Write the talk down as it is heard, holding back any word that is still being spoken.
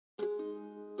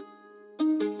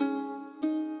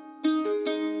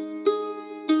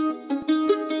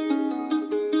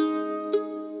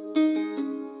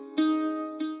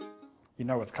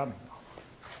know it's coming,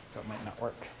 so it might not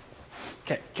work.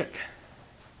 Okay, kick.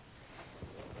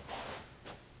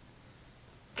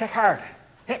 Kick hard.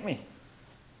 Hit me.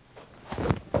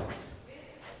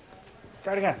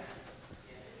 Try it again.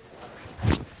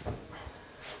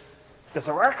 Does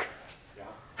it work?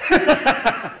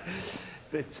 Yeah.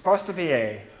 It's supposed to be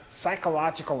a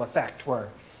psychological effect where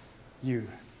you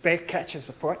fake catches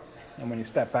a foot, and when you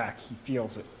step back, he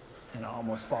feels it and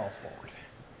almost falls forward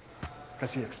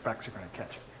because he expects you're going to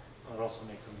catch it. Well, it also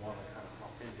makes him want to kind of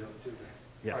pop into it too.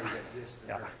 Yeah. Or get this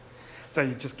Yeah. So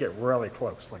you just get really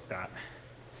close like that.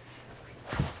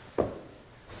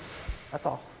 That's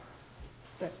all.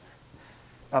 That's it.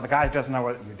 Now the guy who doesn't know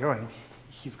what you're doing,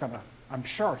 he's going to, I'm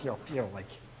sure he'll feel like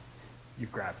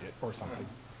you've grabbed it or something,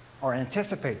 or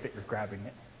anticipate that you're grabbing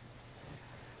it.